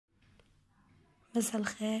مساء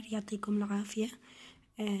الخير، يعطيكم العافية.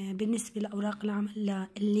 بالنسبة لأوراق العمل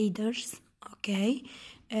leaders. Okay.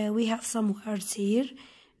 We have some words here.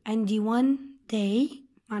 عندي one day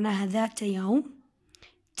معناها ذات يوم،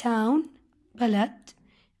 town بلد،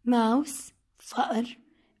 mouse فأر،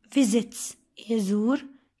 visits يزور،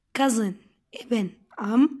 cousin ابن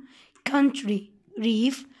عم، country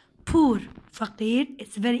ريف، poor فقير.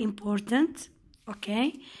 It's very important.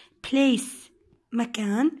 Okay. Place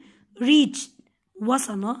مكان، reached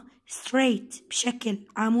وصل، straight بشكل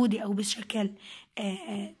عمودي أو بشكل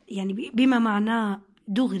يعني بما معناه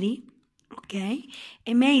دغري. اوكي.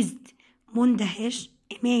 amazed مندهش،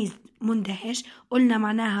 مندهش قلنا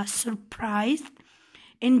معناها surprised.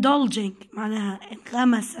 indulging معناها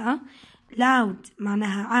انغمس. loud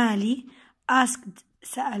معناها عالي. asked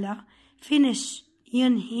سأل. finish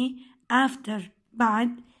ينهي. after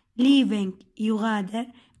بعد. leaving يغادر.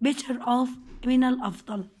 better off من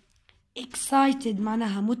الأفضل. excited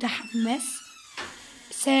معناها متحمس.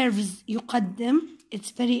 serves يقدم.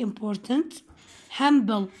 it's very important.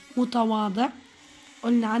 humble متواضع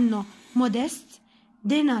قلنا عنه modest.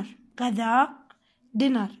 dinner غداء،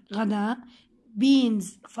 غداء. beans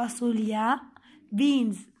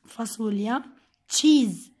فاصوليا.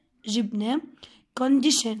 cheese جبنة.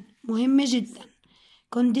 condition مهمة جدا.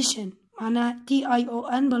 condition معناها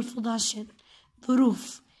TION بالفضاشن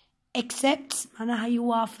ظروف. accepts معناها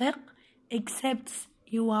يوافق.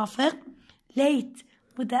 يوافق. late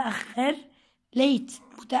متأخر.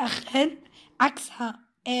 عكسها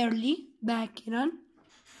early باكرا.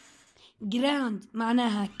 grand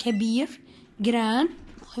معناها كبير. grand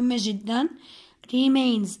مهمة جدا.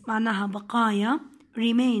 remains معناها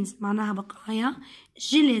بقايا.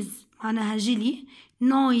 جلز معناها جلي.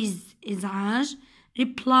 noise إزعاج.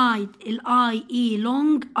 replied IE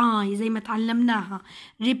long I زي ما تعلمناها.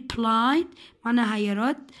 replied معناها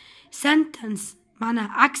يرد. sentence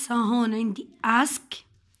معناها عكسها هون عندي ask.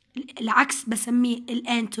 العكس بسميه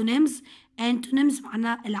الانتونيمز. antonyms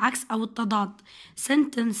معناها العكس أو التضاد.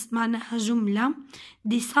 sentence معناها جملة.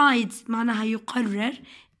 decides معناها يقرر.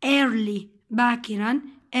 early باكرا.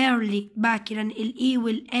 الإي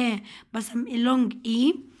والإي بسمي long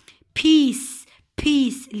إي. peace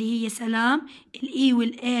اللي هي سلام. الإي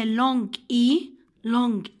والإي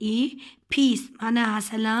long إي. peace معناها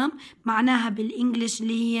سلام. معناها بالإنجليش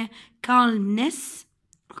اللي هي calmness.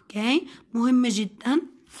 أوكي مهمة جدا.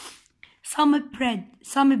 some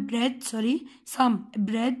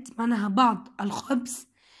bread معناها بعض الخبز.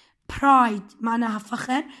 pride معناها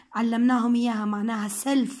فخر، علمناهم إياها معناها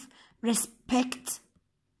self respect.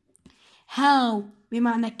 how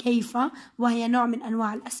بمعنى كيف، وهي نوع من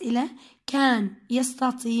أنواع الأسئلة. كان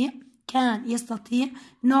يستطيع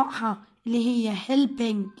نوعها اللي هي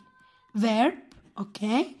helping verb.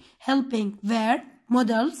 أوكي helping verb.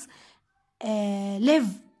 models live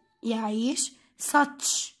يعيش.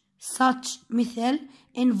 such مثل.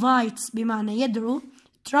 invites بمعنى يدعو.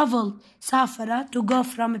 travel سافر to go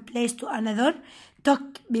from a place to another.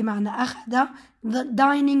 took بمعنى أخذ.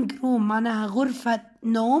 dining room معناها غرفة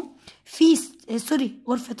نوم.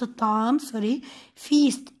 غرفة الطعام.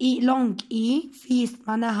 feast long feast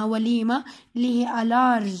معناها وليمة اللي هي a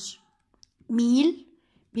large meal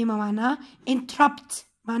بما معناه. interrupt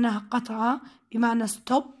معناها قطع بمعنى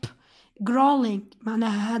stop. growling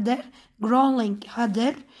معناها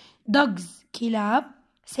هدر. dogs كلاب.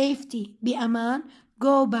 safety بأمان.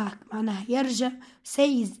 go back معناها يرجع.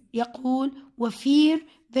 says يقول. fear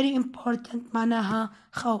very important معناها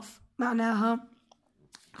خوف.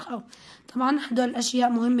 طبعا هدول الأشياء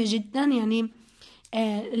مهمة جدا يعني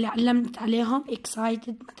اللي علمت عليهم.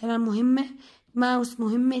 excited مثلا مهمة. mouse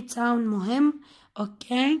مهمة. town مهم.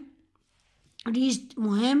 اوكي reached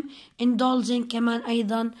مهم. indulging كمان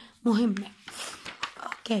أيضا مهمة.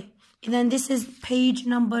 اوكي إذن this is page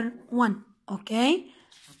number 1. okay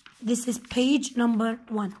this is page number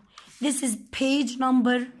 1. this is page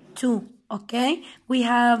number 2. okay we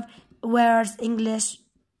have words English.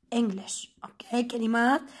 okay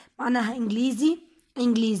كلمات معناها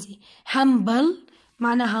إنجليزي. humble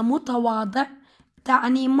معناها متواضع،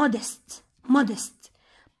 تعني modest.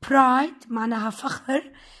 pride معناها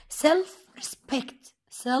فخر. self respect.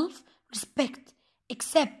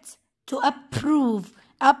 accept to approve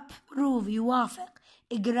يوافق.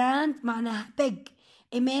 grand معناها big.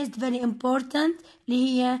 amazed very important اللي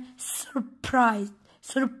هي surprised.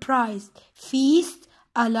 feast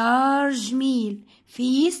a large meal.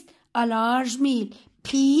 peace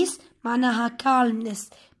معناها calmness.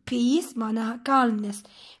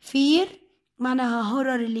 fear معناها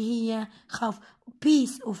horror اللي هي خوف.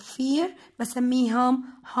 peace و fear بسميهم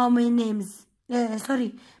homonyms.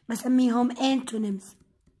 بسميهم antonyms.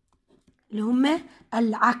 اللي هم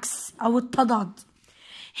العكس أو التضاد.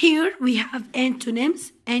 Here we have antonyms.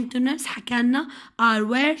 Antonyms حكالنا are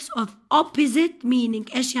words of opposite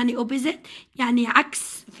meaning. إيش يعني opposite؟ يعني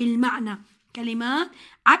عكس في المعنى، كلمات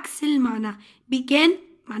عكس المعنى. begin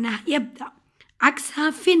معناها يبدأ،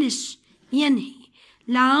 عكسها finish ينهي.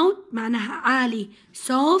 loud معناها عالي،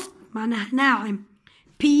 soft معناها ناعم.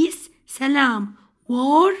 peace سلام.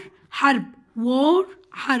 war حرب، war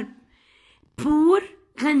حرب. poor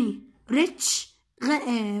غني، rich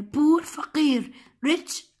poor فقير،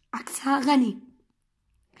 rich عكسها غني.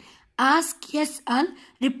 ask يسأل،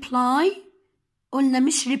 reply قلنا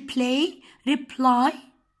مش replay، reply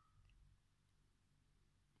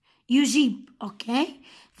يجيب. اوكي.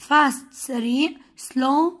 fast سريع،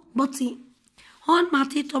 slow بطيء. هون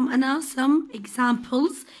معطيتهم أنا some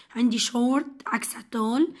examples. عندي short عكسها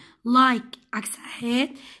tall، like عكسها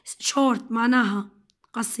hate. short معناها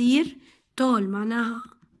قصير، tall معناها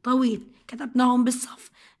طويل، كتبناهم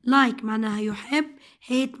بالصف. like معناها يحب،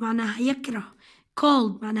 hate معناها يكره.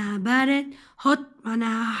 cold معناها بارد، hot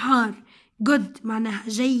معناها حار. good معناها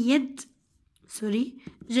جيد،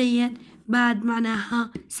 جيد. bad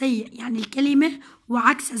معناها سيء، يعني الكلمة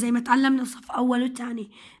وعكسها زي ما تعلمنا صف أول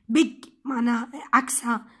وثاني. big معناها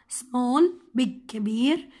عكسها small، big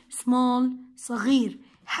كبير، small صغير.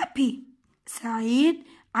 happy سعيد،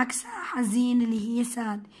 عكسها حزين اللي هي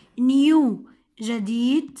sad. new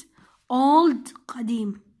جديد، old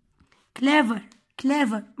قديم.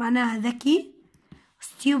 clever معناها ذكي،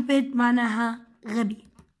 stupid معناها غبي،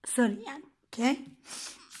 يعني.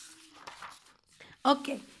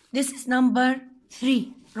 okay this is number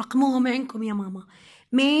 3. رقموهم عندكم يا ماما.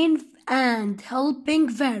 main and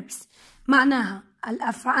helping verbs معناها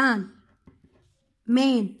الأفعال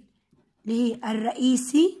main اللي هي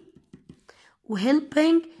الرئيسي،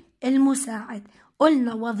 وhelping المساعد.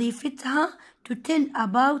 قلنا وظيفتها to tell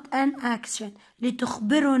about an action،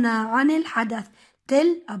 لتخبرنا عن الحدث.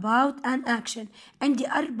 tell about an action. عندي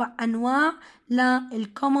 4 أنواع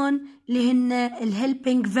للcommon اللي هن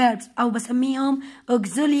الhelping verbs أو بسميهم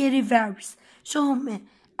auxiliary verbs. شو هم؟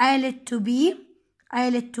 عائلة to be،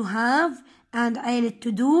 عائلة to have and عائلة to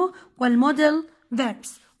do والmodal verbs.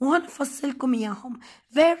 وهون أفصلكم إياهم.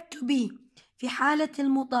 verb to be في حالة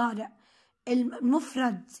المضارع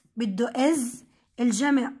المفرد بده is،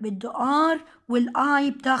 الجمع بده are،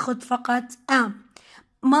 والآي بتاخد فقط am.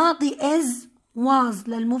 ماضي is was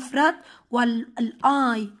للمفرد،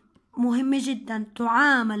 والآي مهمة جدا،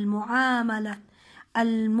 تعامل معاملة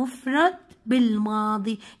المفرد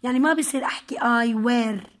بالماضي. يعني ما بصير أحكي I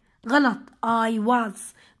were، غلط، I was،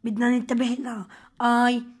 بدنا ننتبه لها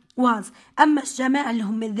I was. أما الجمع اللي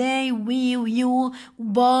هم they we you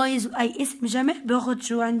boys وأي اسم جمع باخد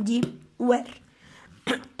شو عندي were.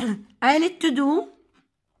 عائلة to do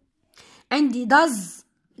عندي does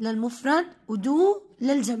للمفرد ودو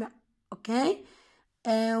للجمع. اوكي.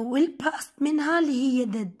 والباست منها اللي هي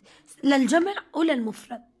did للجمع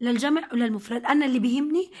وللمفرد، للجمع وللمفرد. انا اللي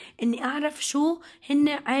بيهمني اني اعرف شو هن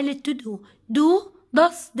عائلة to do. do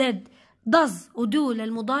does did، does ودو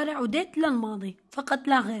للمضارع ودid للماضي فقط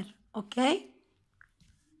لا غير. اوكي.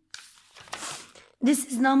 this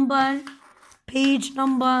is page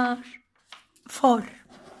number 4.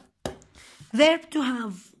 verb to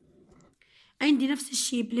have عندي نفس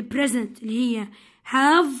الشيء بالpresent اللي هي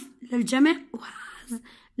have للجمع وhas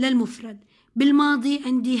للمفرد. بالماضي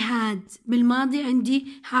عندي had، بالماضي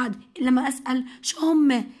عندي had. لما أسأل شو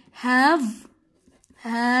هم have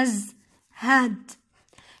has had،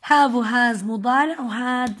 have و has مضارع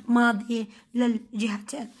وhad ماضي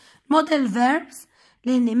للجهتين. model verbs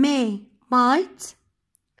اللي هن may might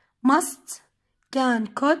must can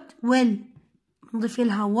could will، نضيف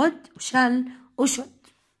لها would وshall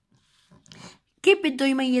وshould. كيف بده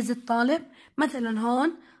يميز الطالب؟ مثلا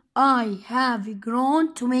هون I have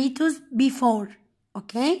grown tomatoes before.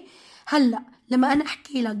 اوكي. هلا لما انا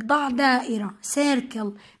احكي لك ضع دائرة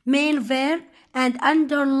circle main verb and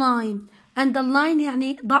underline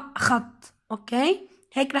يعني ضع خط. اوكي.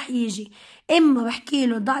 هيك رح يجي اما بحكي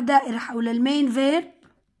له ضع دائرة حول المين فيرب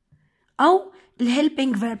او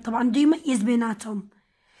الهيلبينج فيرب. طبعا بده يميز بيناتهم.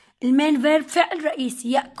 المين فيرب فعل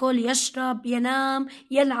رئيسي، يأكل، يشرب، ينام،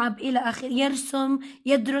 يلعب إلى آخره، يرسم،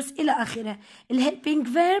 يدرس إلى آخره. الهيلبينج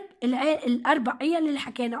فيرب الأربع عيال اللي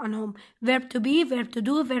حكينا عنهم verb to be، verb to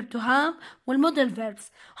do، verb to have والمودل verbs.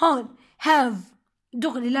 هون have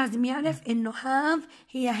دغري لازم يعرف إنه have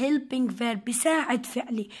هي helping verb بيساعد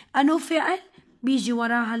فعلي. أنو فعل بيجي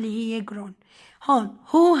وراها اللي هي grown. هون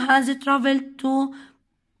who has traveled to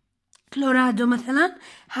كولورادو مثلا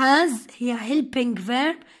has هي helping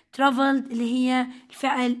verb traveled اللي هي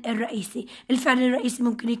الفعل الرئيسي. الفعل الرئيسي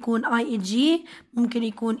ممكن يكون ing، ممكن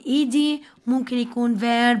يكون ed، ممكن يكون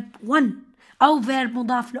verb 1 أو verb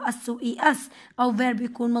مضاف له اس و es، أو verb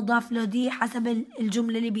يكون مضاف له دي حسب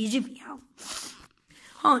الجملة اللي بيجي فيها.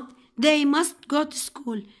 هون they must go to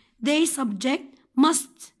school. they subject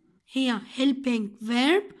must هي helping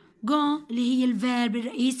verb. go اللي هي الفيرب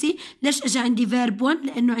الرئيسي. ليش اجى عندي verb 1؟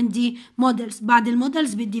 لانه عندي models، بعد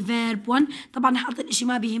المودلز بدي verb 1. طبعا حاطط الاشي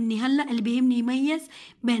ما بيهمني هلا، اللي بيهمني يميز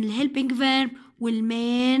بين الهيلبينج verb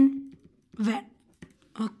والمين verb.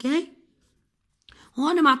 اوكي،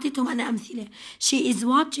 وهنا معطيتهم انا امثله. she is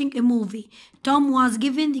watching a movie. Tom was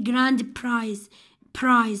given the grand prize.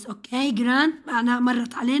 اوكي، grand معناها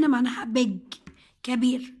مرت علينا، معناها big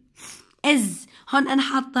كبير. is هون انا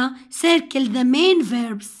حاطه circle the main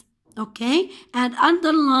verbs. اوكي، and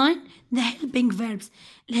underline the helping verbs.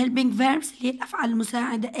 الهيلبينج verbs اللي هي الافعال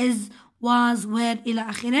المساعده is was were الى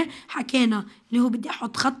اخره. حكينا اللي هو بدي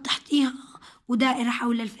احط خط تحتيها ودائره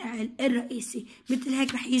حول الفعل الرئيسي. مثل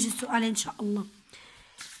هيك رح يجي السؤال ان شاء الله.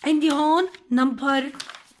 عندي هون number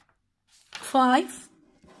 5.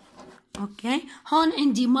 اوكي، هون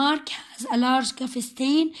عندي Mark has a large cafe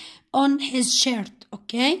stain on his shirt.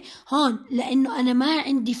 اوكي، هون لانه انا ما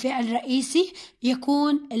عندي فعل رئيسي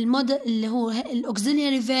يكون الموديل اللي هو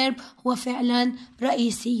الاوكسيلياري فيرب هو فعلا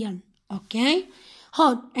رئيسيا. اوكي،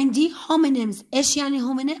 هون عندي homonyms. ايش يعني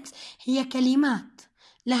homonyms؟ هي كلمات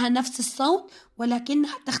لها نفس الصوت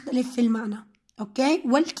ولكنها تختلف في المعنى. اوكي،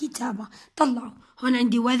 والكتابة. طلعوا هون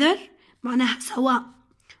عندي weather معناها سواء،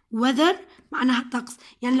 weather معناها طقس.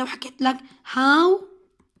 يعني لو حكيت لك how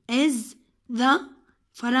is the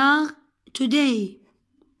فراغ today،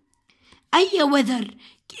 أي weather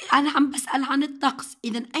أنا عم بسأل عن الطقس،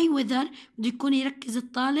 إذا أي weather بده يكون يركز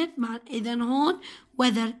الطالب مع إذا هون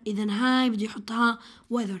weather، إذا هاي بده يحطها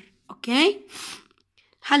weather. أوكي،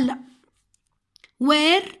 هلا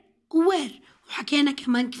where وحكينا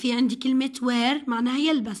كمان في عندي كلمة wear معناها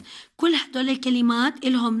يلبس. كل هدول الكلمات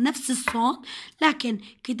إلهم نفس الصوت لكن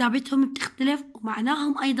كتابتهم بتختلف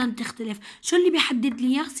ومعناهم أيضا تختلف. شو اللي بيحدد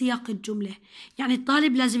لي سياق الجملة؟ يعني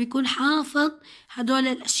الطالب لازم يكون حافظ هدول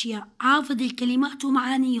الأشياء، حافظ الكلمات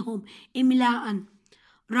ومعانيهم إملاء.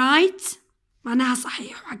 right معناها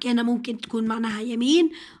صحيح، وحكينا ممكن تكون معناها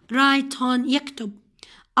يمين. right هون يكتب.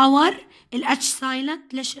 our الاتش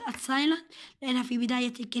سايلنت. ليش الاتش سايلنت؟ لأنها في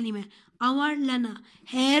بداية الكلمة. our لنا.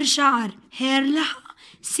 hair شعر، hair لها.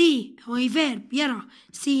 see هو فيرب يرى.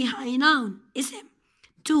 see هاي noun اسم.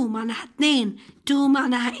 to معناها اثنين، to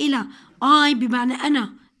معناها إلى. I بمعنى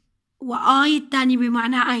أنا، وآي الثاني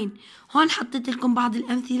بمعنى عين. هون حطيت لكم بعض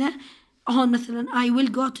الأمثلة. هون مثلا I will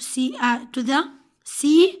go to see to the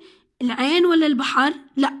sea العين ولا البحر؟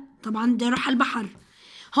 لا طبعا بدي أروح على البحر.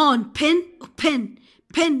 هون pen وpen.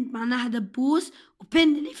 pen معناها دبوس،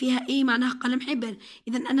 وبن اللي فيها ايه معناها قلم حبر.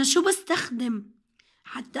 اذا انا شو بستخدم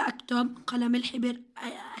حتى اكتب؟ قلم الحبر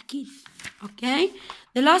اكيد. اوكي،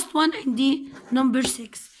 the last one عندي number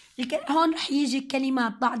 6. هون رح يجي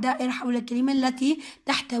كلمات ضع دائرة حول الكلمة التي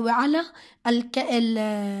تحتوي على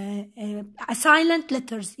silent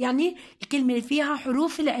letters، يعني الكلمة اللي فيها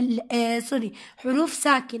حروف حروف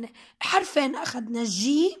ساكنة. حرفين أخذنا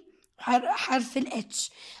الجي حرف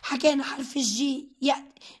الاتش. حكينا حرف الجي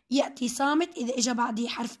يأتي صامت إذا إجا بعديه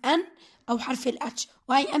حرف ان أو حرف الاتش،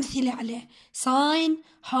 وهي أمثلة عليه. sign،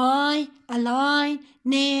 high، align،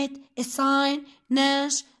 net، assign،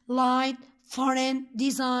 nash، light، foreign،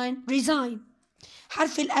 design، resign.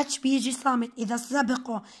 حرف الاتش بيجي صامت إذا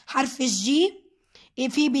سبقه حرف الجي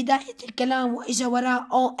في بداية الكلام وإجا وراء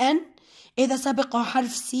او ان، إذا سبقه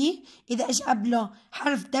حرف سي، إذا إجا قبله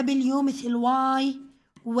حرف دبليو مثل واي،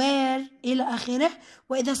 where إلى آخره،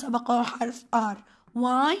 وإذا سبقه حرف R.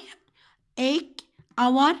 why، egg،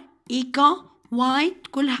 our، eco، white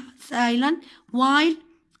كلها silent. while،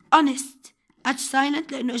 honest H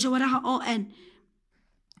silent لأنه إجا وراها ON.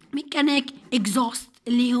 mechanic، exhaust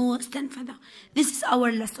اللي هو استنفذ. this is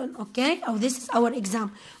our lesson. أوكي، أو this is our exam.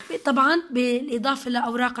 طبعا بالإضافة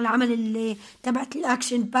لأوراق العمل اللي تبعت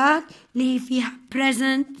الأكشن باك اللي هي فيها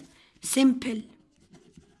present simple.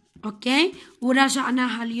 اوكي،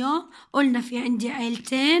 وراجعناها اليوم. قلنا في عندي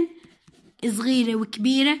عيلتين صغيرة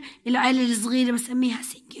وكبيرة. العيلة الصغيرة بسميها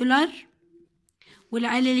singular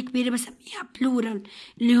والعيلة الكبيرة بسميها plural،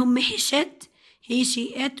 اللي هم حشت، هي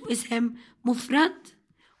شي ات واسم مفرد.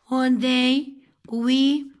 هون they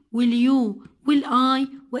we واليو والاي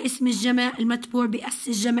واسم الجمع المتبوع بأس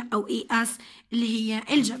الجمع أو اي اس اللي هي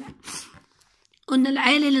الجمع. قلنا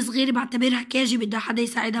العيلة الصغيرة بعتبرها كاجي بدها حدا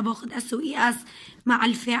يساعدها، باخد اس واي اس مع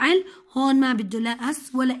الفعل. هون ما بده لا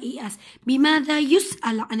اس ولا اي اس. بماذا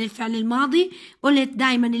يسأل عن الفعل الماضي؟ قلت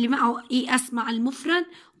دايما اللي معه اي اس مع المفرد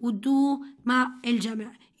وdo مع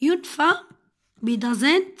الجمع. ينفع ب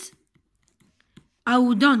doesn't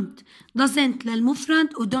أو don't. doesn't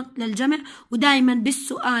للمفرد و don't للجمع. ودايما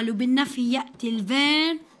بالسؤال وبالنفي يأتي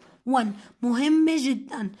الفيرب one. مهمة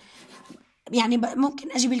جدا. يعني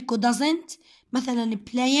ممكن أجيب لكم doesn't مثلا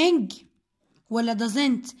playing ولا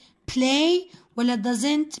doesn't play ولا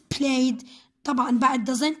doesn't played. طبعا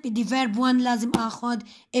بعد doesn't بدي verb one لازم اخذ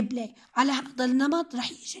play. على هذا النمط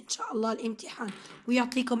رح يجي ان شاء الله الامتحان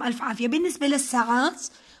ويعطيكم الف عافية. بالنسبة للساعات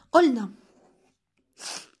قلنا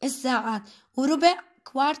الساعات وربع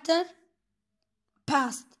quarter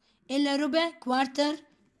past إلا ربع quarter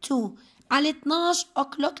to. على 12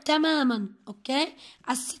 o'clock تماما. اوكي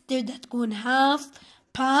على 6 بدها تكون half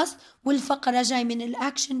past. والفقرة جاي من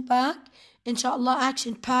الاكشن باك ان شاء الله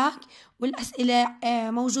اكشن باك. والاسئلة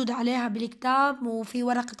موجودة عليها بالكتاب وفي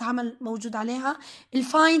ورقة عمل موجود عليها.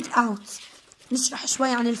 الفايند اوت نشرح شوي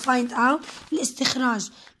عن الفايند اوت.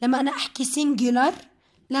 الاستخراج لما انا احكي singular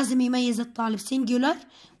لازم يميز الطالب singular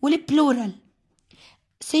والبلورال.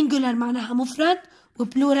 singular معناها مفرد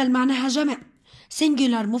وبلورال معناها جمع.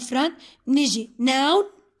 singular مفرد نجي noun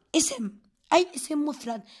اسم اي اسم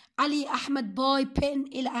مفرد علي احمد باي بن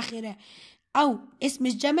الى اخره. او اسم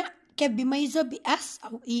الجمع كيف بيميزه بأس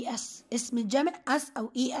أو إي أس. اسم الجمع أس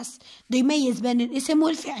أو إي أس ده يميز بين الاسم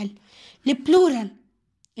والفعل. البلورال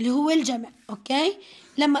اللي هو الجمع. أوكي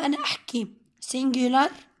لما أنا أحكي singular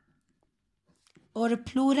or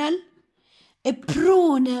plural.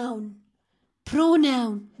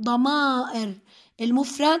 pronoun ضمائر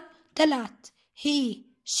المفرد 3 he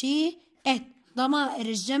she it. ضمائر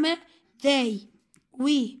الجمع they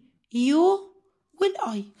we you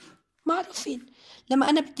والI معروفين. لما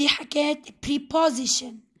أنا بدي حكيت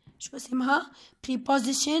preposition شو اسمها؟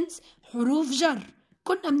 prepositions حروف جر.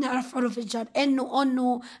 كنا بنعرف حروف الجر إنه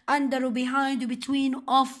on under behind between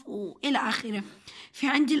off وإلى آخره. في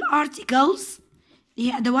عندي الارتكلز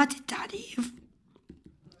اللي هي أدوات التعريف.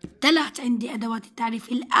 3 عندي أدوات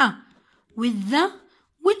التعريف الأ والذا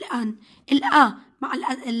والأن. الأ مع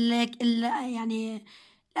يعني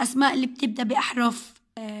الأسماء اللي بتبدأ بأحرف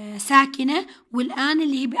ساكنة. والآن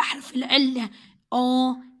اللي هي بأحرف العلة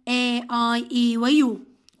O A I E و U.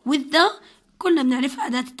 والذا كلنا بنعرفها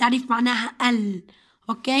أداة التعريف معناها ال.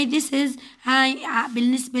 أوكي this is هاي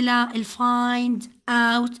بالنسبة للfind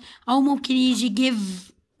out أو ممكن يجي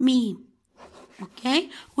give me. أوكي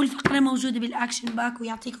والفقرة موجودة بالأكشن باك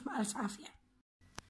ويعطيكم ألف عافية.